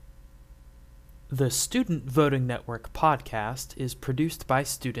The Student Voting Network podcast is produced by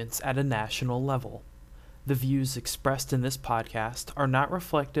students at a national level. The views expressed in this podcast are not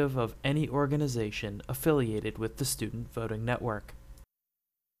reflective of any organization affiliated with the Student Voting Network.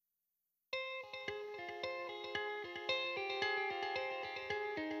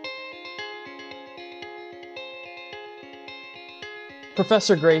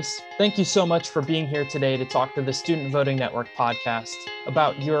 Professor Grace, thank you so much for being here today to talk to the Student Voting Network podcast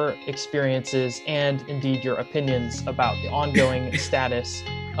about your experiences and indeed your opinions about the ongoing status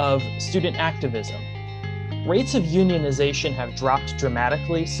of student activism. Rates of unionization have dropped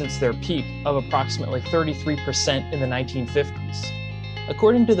dramatically since their peak of approximately 33% in the 1950s.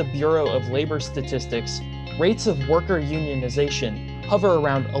 According to the Bureau of Labor Statistics, rates of worker unionization hover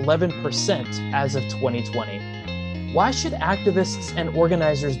around 11% as of 2020. Why should activists and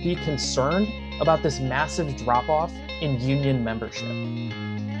organizers be concerned about this massive drop-off in union membership?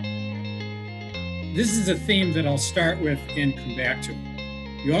 This is a theme that I'll start with and come back to.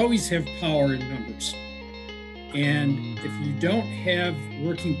 You always have power in numbers. And if you don't have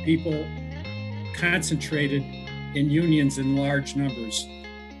working people concentrated in unions in large numbers,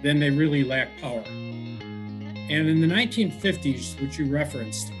 then they really lack power. And in the 1950s, which you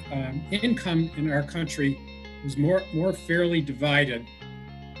referenced, income in our country was more fairly divided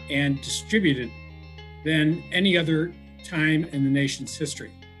and distributed than any other time in the nation's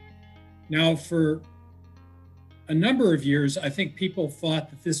history. Now, for a number of years, I think people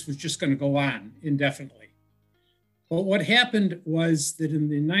thought that this was just going to go on indefinitely. But what happened was that in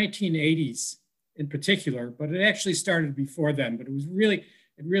the 1980s in particular, but it actually started before then, but it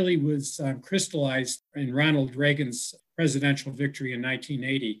really was crystallized in Ronald Reagan's presidential victory in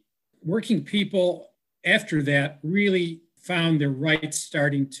 1980. Working people after that really found their rights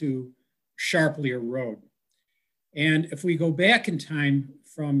starting to sharply erode. And if we go back in time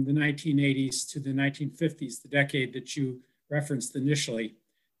from the 1980s to the 1950s, the decade that you referenced initially,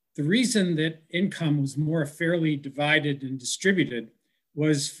 the reason that income was more fairly divided and distributed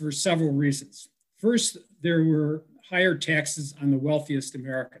was for several reasons. First, there were higher taxes on the wealthiest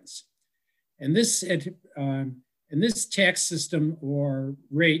Americans. And this tax system or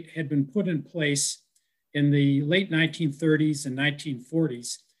rate had been put in place in the late 1930s and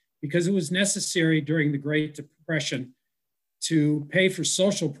 1940s because it was necessary during the Great Depression to pay for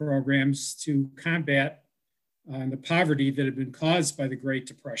social programs to combat the poverty that had been caused by the Great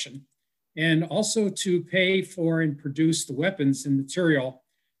Depression, and also to pay for and produce the weapons and material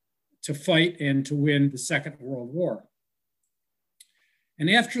to fight and to win the Second World War. And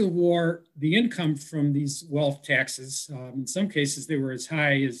after the war, the income from these wealth taxes, in some cases they were as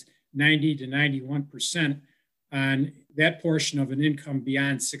high as 90 to 91% on that portion of an income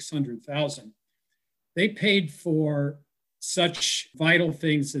beyond 600,000. They paid for such vital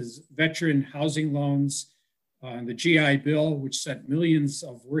things as veteran housing loans, the GI Bill, which sent millions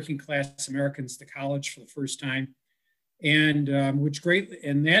of working class Americans to college for the first time, and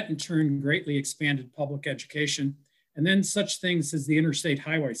that in turn greatly expanded public education, and then such things as the interstate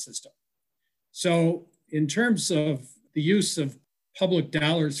highway system. So in terms of the use of public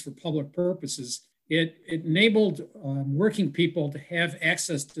dollars for public purposes, it enabled working people to have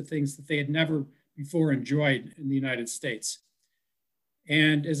access to things that they had never before enjoyed in the United States.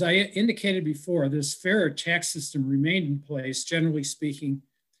 And as I indicated before, this fairer tax system remained in place, generally speaking,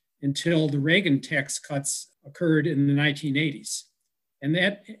 until the Reagan tax cuts occurred in the 1980s. And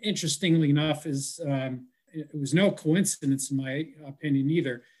that, interestingly enough, it was no coincidence in my opinion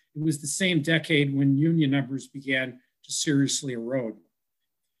either. It was the same decade when union numbers began to seriously erode.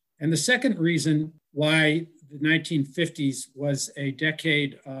 And the second reason why the 1950s was a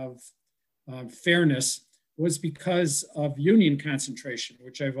decade of fairness was because of union concentration,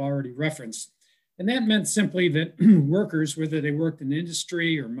 which I've already referenced. And that meant simply that workers, whether they worked in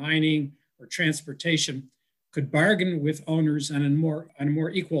industry or mining or transportation, could bargain with owners on a more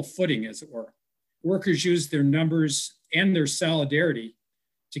equal footing, as it were. Workers used their numbers and their solidarity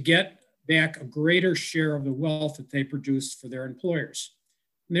to get back a greater share of the wealth that they produced for their employers.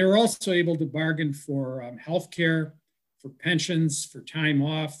 And they were also able to bargain for health care, for pensions, for time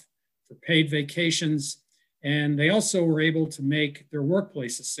off, for paid vacations, and they also were able to make their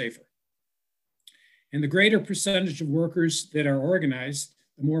workplaces safer. And the greater percentage of workers that are organized,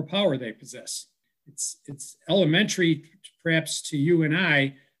 the more power they possess. It's elementary, perhaps, to you and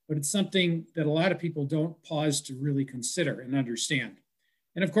I, but it's something that a lot of people don't pause to really consider and understand.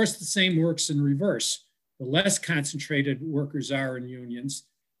 And of course, the same works in reverse. The less concentrated workers are in unions,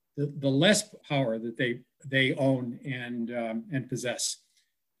 the less power that they own and possess.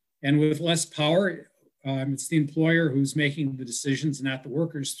 And with less power, It's the employer who's making the decisions, not the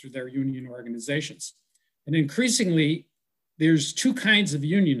workers through their union organizations. And increasingly, there's two kinds of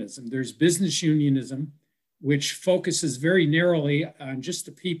unionism. There's business unionism, which focuses very narrowly on just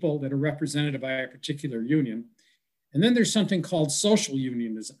the people that are represented by a particular union. And then there's something called social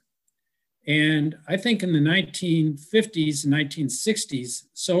unionism. And I think in the 1950s and 1960s,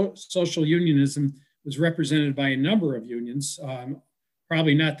 social unionism was represented by a number of unions,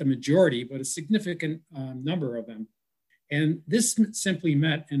 probably not the majority, but a significant number of them. And this simply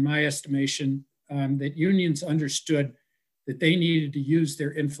meant, in my estimation, that unions understood that they needed to use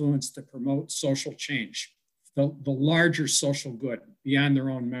their influence to promote social change, the larger social good beyond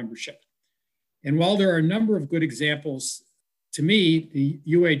their own membership. And while there are a number of good examples, to me, the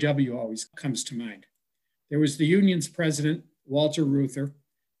UAW always comes to mind. There was the union's president, Walter Reuther.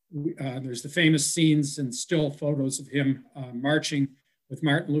 There's the famous scenes and still photos of him marching with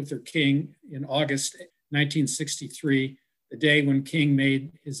Martin Luther King in August 1963, the day when King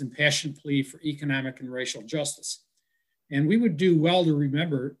made his impassioned plea for economic and racial justice. And we would do well to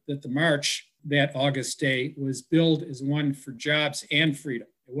remember that the march that August day was billed as one for jobs and freedom.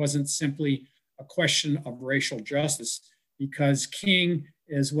 It wasn't simply a question of racial justice, because King,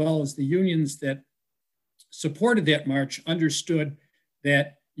 as well as the unions that supported that march, understood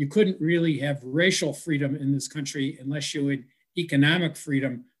that you couldn't really have racial freedom in this country unless you had economic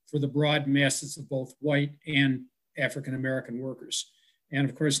freedom for the broad masses of both white and African-American workers. And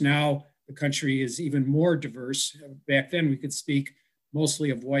of course, now the country is even more diverse. Back then, we could speak mostly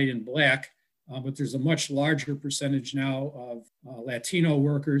of white and black, but there's a much larger percentage now of Latino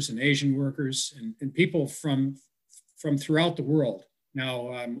workers and Asian workers and people from throughout the world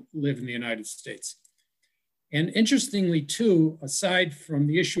now live in the United States. And interestingly, too, aside from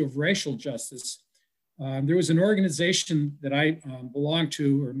the issue of racial justice, there was an organization that I belonged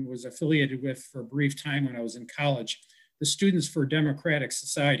to or was affiliated with for a brief time when I was in college, the Students for Democratic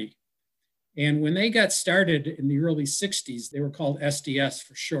Society. And when they got started in the early 60s, they were called SDS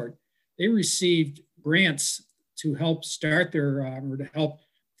for short. They received grants to help start their, or to help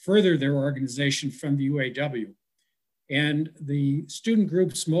further their organization from the UAW. And the student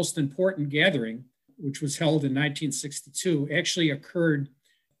group's most important gathering, which was held in 1962, actually occurred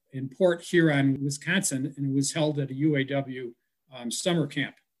in Port Huron, Wisconsin, and it was held at a UAW summer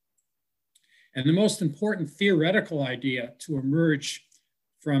camp. And the most important theoretical idea to emerge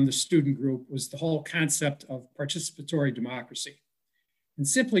from the student group was the whole concept of participatory democracy. And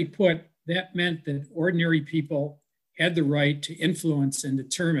simply put, that meant that ordinary people had the right to influence and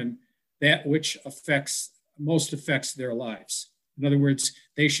determine that which most affects their lives. In other words,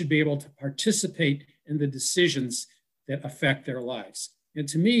 they should be able to participate in the decisions that affect their lives. And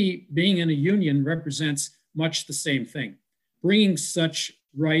to me, being in a union represents much the same thing, bringing such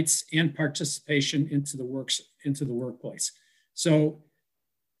rights and participation into the workplace. So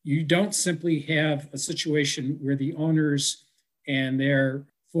you don't simply have a situation where the owners and their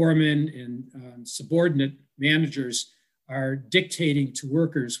foremen and subordinate managers are dictating to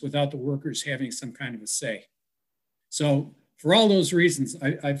workers without the workers having some kind of a say. So for all those reasons,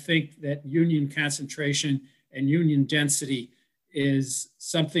 I think that union concentration and union density is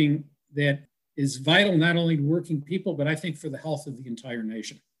something that is vital not only to working people, but I think for the health of the entire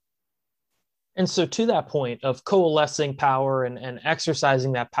nation. And so to that point of coalescing power and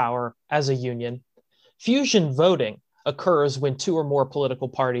exercising that power as a union, fusion voting occurs when two or more political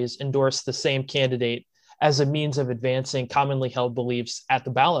parties endorse the same candidate as a means of advancing commonly held beliefs at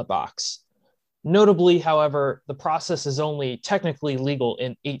the ballot box. Notably, however, the process is only technically legal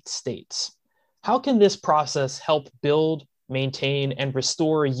in 8 states. How can this process help build, maintain, and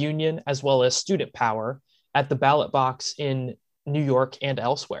restore union as well as student power at the ballot box in New York and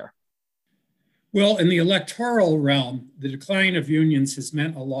elsewhere? Well, in the electoral realm, the decline of unions has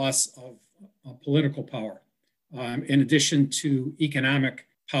meant a loss of political power. In addition to economic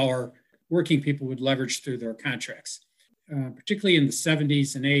power, working people would leverage through their contracts. Particularly in the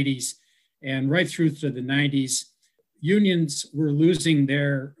 70s and 80s and right through to the 90s, unions were losing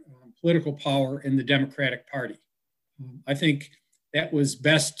their political power in the Democratic Party. I think that was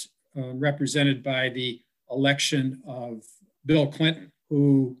best represented by the election of Bill Clinton,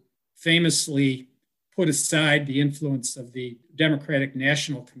 who famously put aside the influence of the Democratic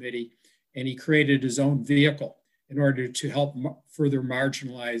National Committee, and he created his own vehicle in order to help further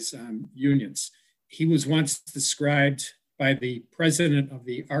marginalize unions. He was once described by the president of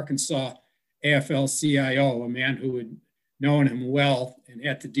the Arkansas AFL-CIO, a man who had known him well and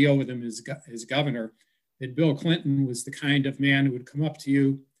had to deal with him as governor, that Bill Clinton was the kind of man who would come up to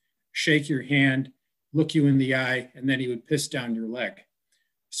you, shake your hand, look you in the eye, and then he would piss down your leg.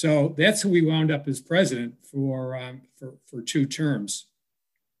 So that's who we wound up as president for 2 terms.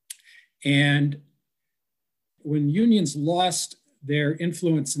 And when unions lost their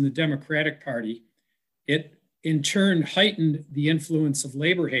influence in the Democratic Party, it in turn heightened the influence of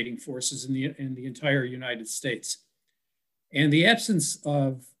labor-hating forces in the entire United States. And the absence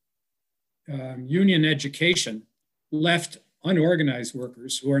of union education left unorganized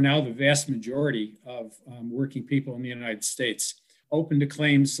workers, who are now the vast majority of working people in the United States, open to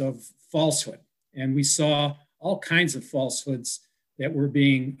claims of falsehood. And we saw all kinds of falsehoods that were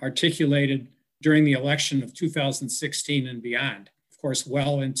being articulated during the election of 2016 and beyond, of course,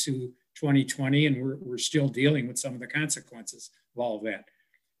 well into 2020, and we're still dealing with some of the consequences of all of that.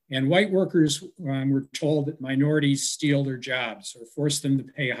 And white workers were told that minorities steal their jobs or force them to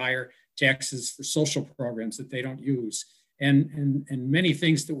pay higher taxes for social programs that they don't use, and many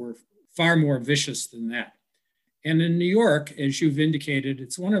things that were far more vicious than that. And in New York, as you've indicated,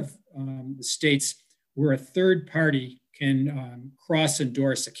 it's one of the states where a third party can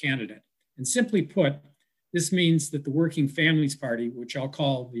cross-endorse a candidate. And simply put, this means that the Working Families Party, which I'll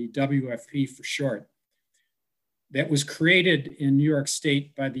call the WFP for short, that was created in New York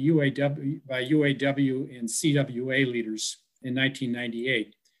State by the UAW and CWA leaders in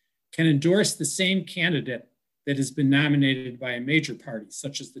 1998, can endorse the same candidate that has been nominated by a major party,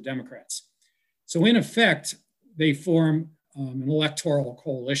 such as the Democrats. So in effect, they form an electoral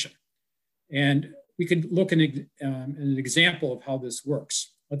coalition. And we could look at an example of how this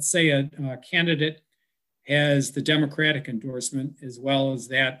works. Let's say a candidate has the Democratic endorsement as well as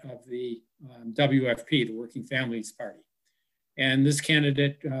that of the WFP, the Working Families Party. And this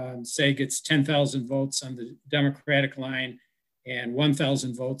candidate, say, gets 10,000 votes on the Democratic line and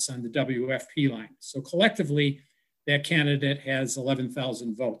 1,000 votes on the WFP line. So collectively, that candidate has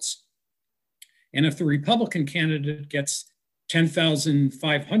 11,000 votes. And if the Republican candidate gets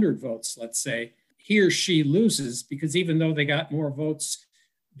 10,500 votes, let's say, he or she loses because even though they got more votes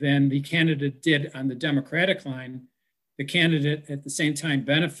than the candidate did on the Democratic line, the candidate at the same time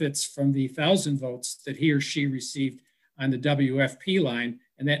benefits from the 1,000 votes that he or she received on the WFP line,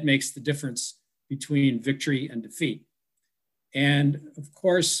 and that makes the difference between victory and defeat. And of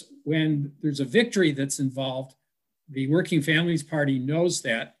course, when there's a victory that's involved, the Working Families Party knows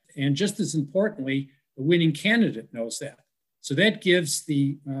that, and just as importantly, the winning candidate knows that. So that gives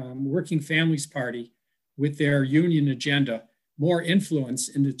the Working Families Party, with their union agenda, more influence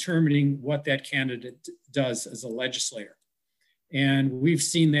in determining what that candidate does as a legislator. And we've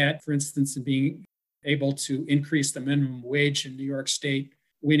seen that, for instance, in being able to increase the minimum wage in New York State,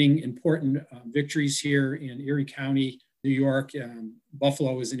 winning important victories here in Erie County, New York.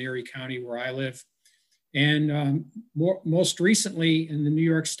 Buffalo is in Erie County where I live. And most recently in the New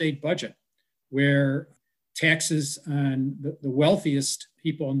York State budget, where taxes on the wealthiest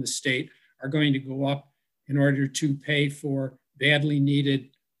people in the state are going to go up in order to pay for badly needed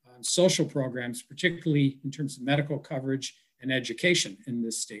social programs, particularly in terms of medical coverage and education in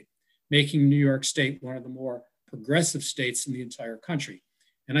this state, making New York State one of the more progressive states in the entire country.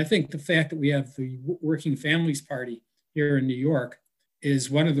 And I think the fact that we have the Working Families Party here in New York is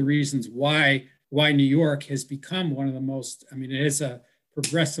one of the reasons why New York has become one of the most, I mean, it has a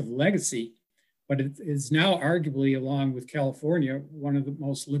progressive legacy, but it is now arguably, along with California, one of the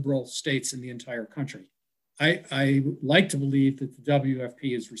most liberal states in the entire country. I like to believe that the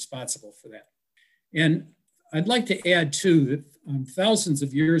WFP is responsible for that. And I'd like to add too that thousands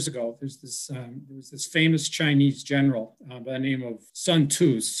of years ago, there was this famous Chinese general by the name of Sun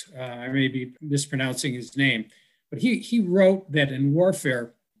Tzu. I may be mispronouncing his name, but he wrote that in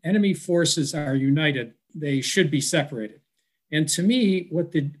warfare, enemy forces are united, they should be separated. And to me,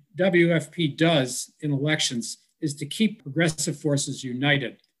 what the WFP does in elections is to keep progressive forces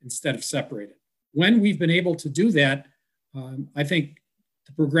united instead of separated. When we've been able to do that, I think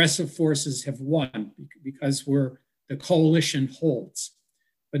the progressive forces have won because the coalition holds.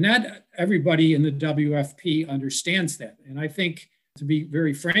 But not everybody in the WFP understands that. And I think, to be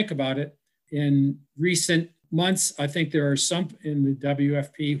very frank about it, in recent months, I think there are some in the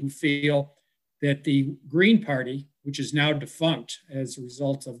WFP who feel that the Green Party, which is now defunct as a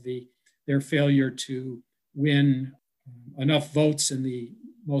result of their failure to win enough votes in the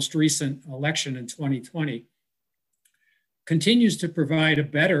most recent election in 2020, continues to provide a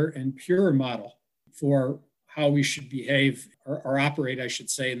better and purer model for how we should behave or operate, I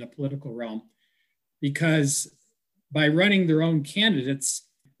should say, in the political realm. Because by running their own candidates,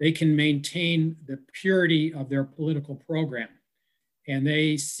 they can maintain the purity of their political program. And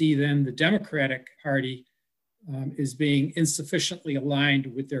they see then the Democratic Party as being insufficiently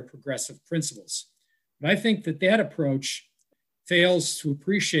aligned with their progressive principles. But I think that approach fails to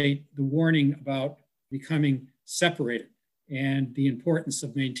appreciate the warning about becoming separated and the importance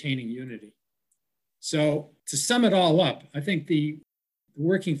of maintaining unity. So to sum it all up, I think the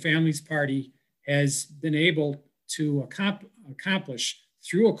Working Families Party has been able to accomplish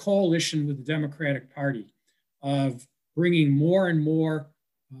through a coalition with the Democratic Party of bringing more and more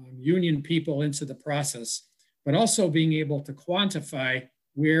union people into the process, but also being able to quantify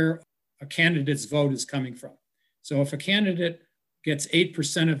where a candidate's vote is coming from. So if a candidate gets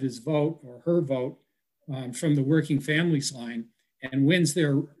 8% of his vote or her vote from the Working Families line and wins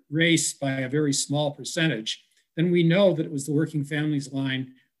their race by a very small percentage, then we know that it was the Working Families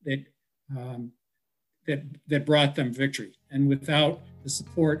line that brought them victory. And without the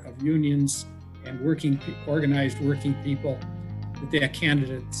support of unions and organized working people, that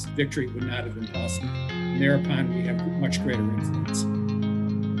candidate's victory would not have been possible. And thereupon, we have much greater influence.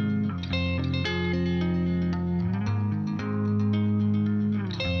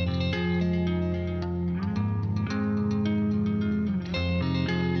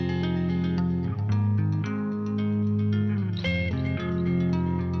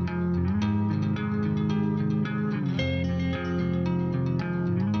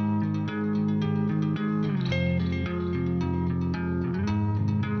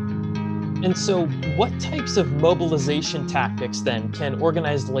 And so what types of mobilization tactics then can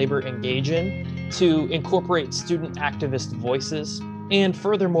organized labor engage in to incorporate student activist voices? And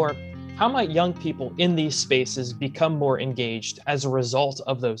furthermore, how might young people in these spaces become more engaged as a result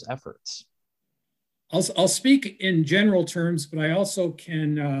of those efforts? I'll speak in general terms, but I also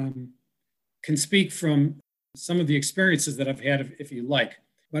can speak from some of the experiences that I've had, if you like.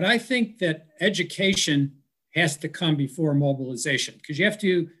 But I think that education has to come before mobilization, because you have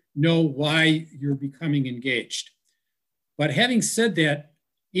to know why you're becoming engaged. But having said that,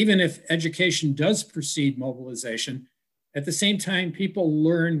 even if education does precede mobilization, at the same time, people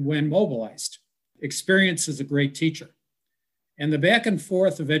learn when mobilized. Experience is a great teacher. And the back and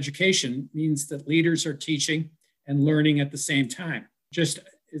forth of education means that leaders are teaching and learning at the same time, just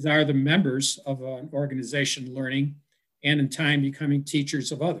as are the members of an organization learning and in time becoming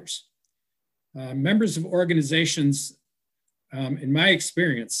teachers of others. Members of organizations, in my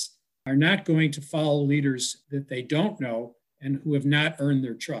experience, are not going to follow leaders that they don't know and who have not earned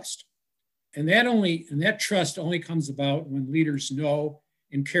their trust. And that trust only comes about when leaders know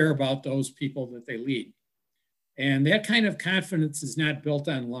and care about those people that they lead. And that kind of confidence is not built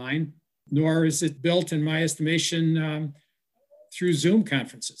online, nor is it built, in my estimation, through Zoom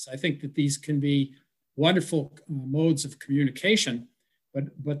conferences. I think that these can be wonderful modes of communication,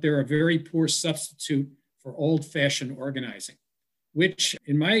 but they're a very poor substitute for old-fashioned organizing, which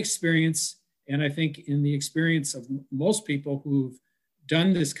in my experience, and I think in the experience of most people who've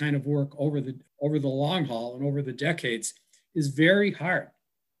done this kind of work over the long haul and over the decades, is very hard.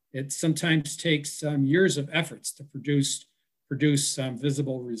 It sometimes takes years of efforts to produce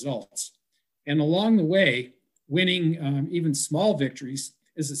visible results. And along the way, winning even small victories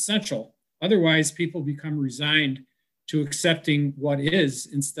is essential. Otherwise, people become resigned to accepting what is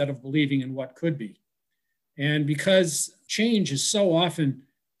instead of believing in what could be. And because change is so often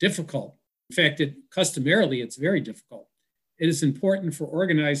difficult, in fact, customarily it's very difficult, it is important for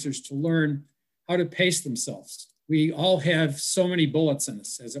organizers to learn how to pace themselves. We all have so many bullets in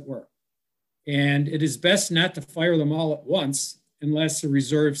us, as it were. And it is best not to fire them all at once unless a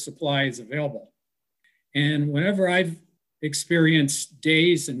reserve supply is available. And whenever I've experienced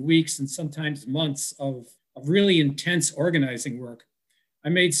days and weeks and sometimes months of really intense organizing work, I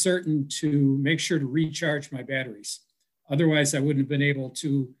made certain to make sure to recharge my batteries. Otherwise, I wouldn't have been able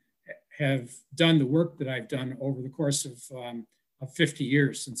to have done the work that I've done over the course of 50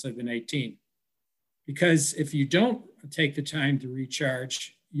 years since I've been 18. Because if you don't take the time to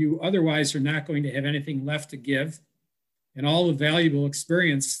recharge, you otherwise are not going to have anything left to give. And all the valuable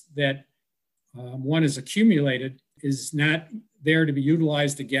experience that one has accumulated is not there to be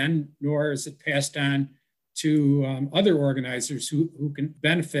utilized again, nor is it passed on to other organizers who can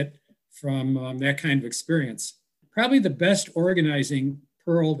benefit from that kind of experience. Probably the best organizing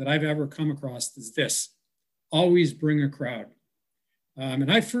pearl that I've ever come across is this: always bring a crowd. And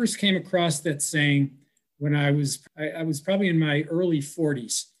I first came across that saying when I was probably in my early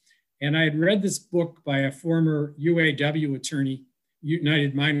 40s. And I had read this book by a former UAW attorney,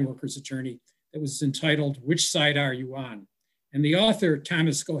 United Mine Workers attorney, that was entitled, "Which Side Are You On?" And the author,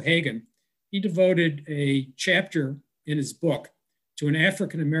 Thomas Cohagen, he devoted a chapter in his book to an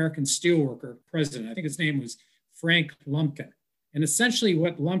African-American steelworker president. I think his name was Frank Lumpkin. And essentially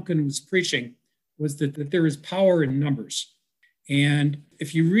what Lumpkin was preaching was that there is power in numbers. And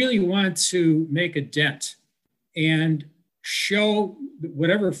if you really want to make a dent and show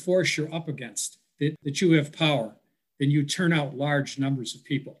whatever force you're up against that you have power, then you turn out large numbers of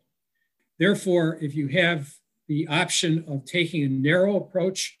people. Therefore, if you have the option of taking a narrow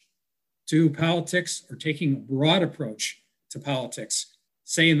approach to politics or taking a broad approach to politics,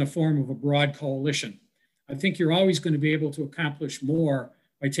 say in the form of a broad coalition, I think you're always going to be able to accomplish more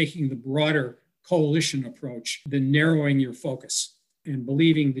by taking the broader coalition approach than narrowing your focus and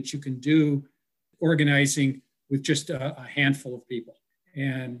believing that you can do organizing with just a handful of people.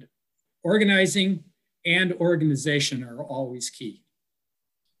 And organizing and organization are always key.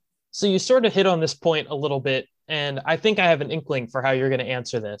 So you sort of hit on this point a little bit, and I think I have an inkling for how you're going to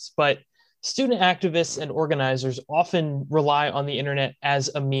answer this, but student activists and organizers often rely on the internet as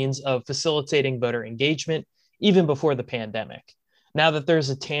a means of facilitating voter engagement, even before the pandemic. Now that there's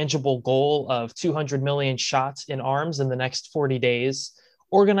a tangible goal of 200 million shots in arms in the next 40 days,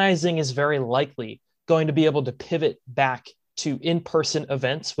 organizing is very likely going to be able to pivot back to in-person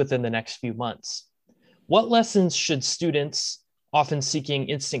events within the next few months. What lessons should students, often seeking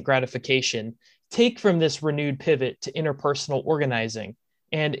instant gratification, take from this renewed pivot to interpersonal organizing?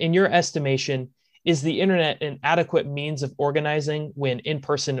 And in your estimation, is the internet an adequate means of organizing when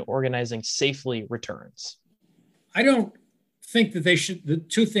in-person organizing safely returns? I don't think that the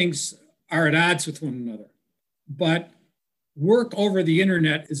two things are at odds with one another, but work over the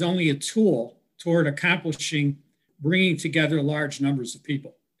internet is only a tool toward accomplishing bringing together large numbers of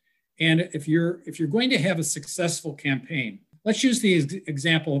people. And if you're going to have a successful campaign, let's use the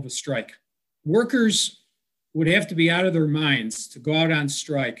example of a strike. Workers would have to be out of their minds to go out on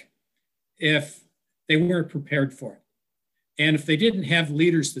strike if they weren't prepared for it, and if they didn't have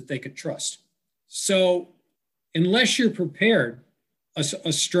leaders that they could trust. So unless you're prepared, a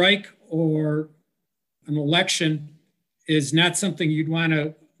strike or an election is not something you'd want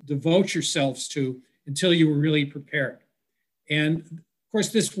to devote yourselves to until you were really prepared. And of course,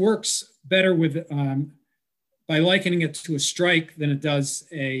 this works better with by likening it to a strike than it does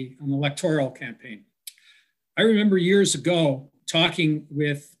an electoral campaign. I remember years ago talking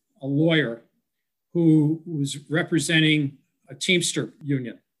with a lawyer who was representing a Teamster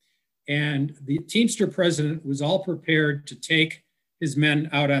union. And the Teamster president was all prepared to take his men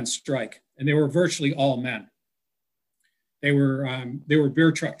out on strike. And they were virtually all men. They were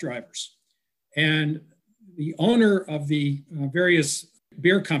beer truck drivers. And the owner of the various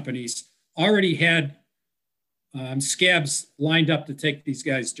beer companies already had scabs lined up to take these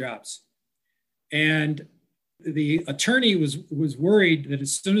guys' jobs. And the attorney was worried that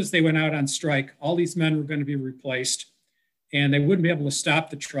as soon as they went out on strike, all these men were going to be replaced and they wouldn't be able to stop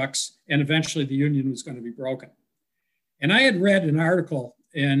the trucks, and eventually the union was going to be broken. And I had read an article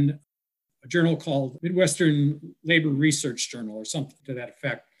in a journal called Midwestern Labor Research Journal or something to that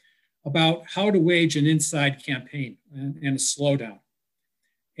effect about how to wage an inside campaign and a slowdown.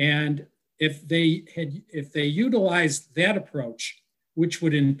 And if they utilized that approach, which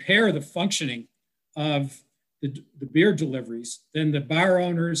would impair the functioning of the beer deliveries, then the bar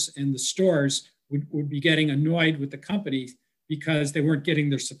owners and the stores would be getting annoyed with the company because they weren't getting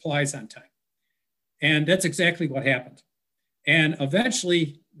their supplies on time. And that's exactly what happened. And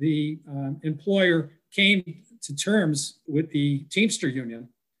eventually the employer came to terms with the Teamster union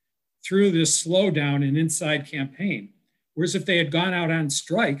through this slowdown and inside campaign. Whereas if they had gone out on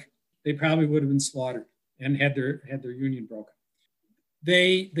strike, they probably would have been slaughtered and had their union broken.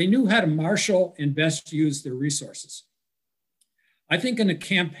 They knew how to marshal and best use their resources. I think in a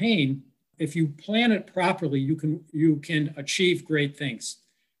campaign, if you plan it properly, you can achieve great things.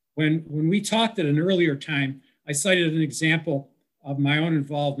 When we talked at an earlier time, I cited an example of my own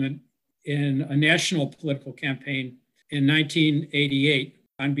involvement in a national political campaign in 1988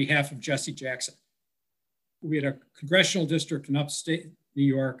 on behalf of Jesse Jackson. We had a congressional district in upstate New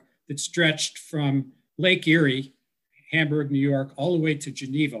York that stretched from Lake Erie, Hamburg, New York, all the way to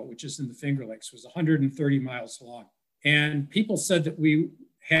Geneva, which is in the Finger Lakes. It was 130 miles long. And people said that we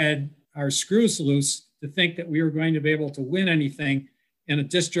had our screws loose to think that we were going to be able to win anything in a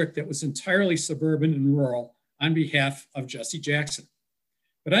district that was entirely suburban and rural on behalf of Jesse Jackson.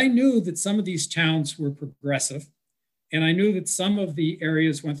 But I knew that some of these towns were progressive, and I knew that some of the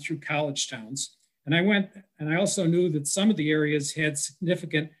areas went through college towns. And I also knew that some of the areas had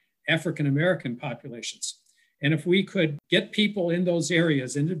significant African-American populations. And if we could get people in those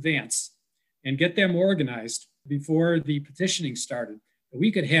areas in advance and get them organized before the petitioning started,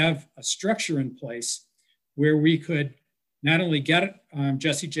 we could have a structure in place where we could not only get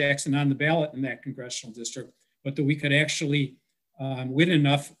Jesse Jackson on the ballot in that congressional district, but that we could actually win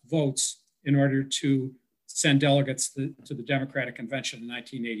enough votes in order to send delegates to the Democratic Convention in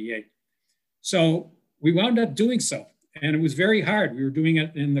 1988. So we wound up doing so. And it was very hard. We were doing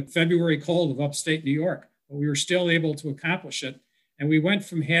it in the February cold of upstate New York, but we were still able to accomplish it. And we went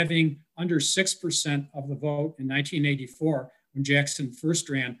from having under 6% of the vote in 1984, when Jackson first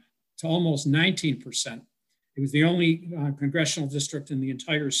ran, to almost 19%. It was the only congressional district in the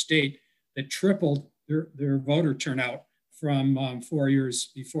entire state that tripled their voter turnout from 4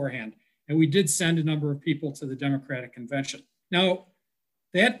 years beforehand. And we did send a number of people to the Democratic Convention. Now,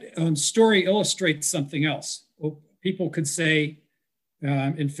 that story illustrates something else. Well, people could say,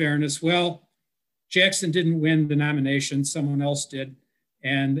 in fairness, well, Jackson didn't win the nomination, someone else did.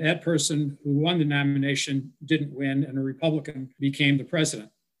 And that person who won the nomination didn't win, and a Republican became the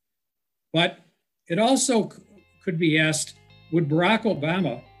president. But it also could be asked, would Barack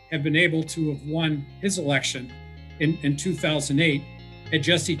Obama have been able to have won his election in 2008 had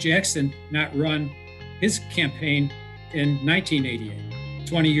Jesse Jackson not run his campaign in 1988,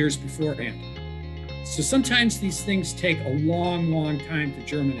 20 years beforehand? So sometimes these things take a long, long time to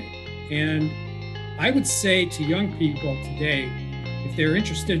germinate. And I would say to young people today, if they're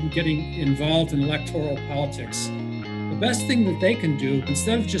interested in getting involved in electoral politics, the best thing that they can do,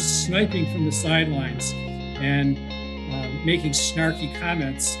 instead of just sniping from the sidelines and making snarky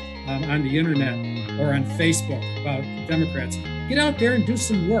comments on the internet or on Facebook about Democrats, get out there and do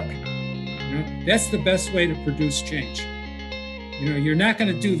some work. That's the best way to produce change. You're not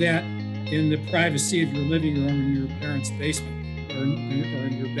going to do that in the privacy of your living room, in your parents' basement, or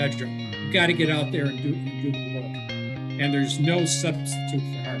in your bedroom. You've got to get out there and do the work. And there's no substitute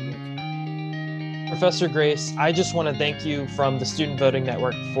for hard work. Professor Grace, I just want to thank you from the Student Voting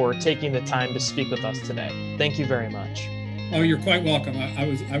Network for taking the time to speak with us today. Thank you very much. Oh, you're quite welcome. I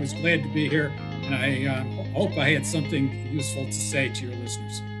was glad to be here, and I hope I had something useful to say to your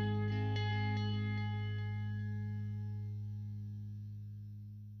listeners.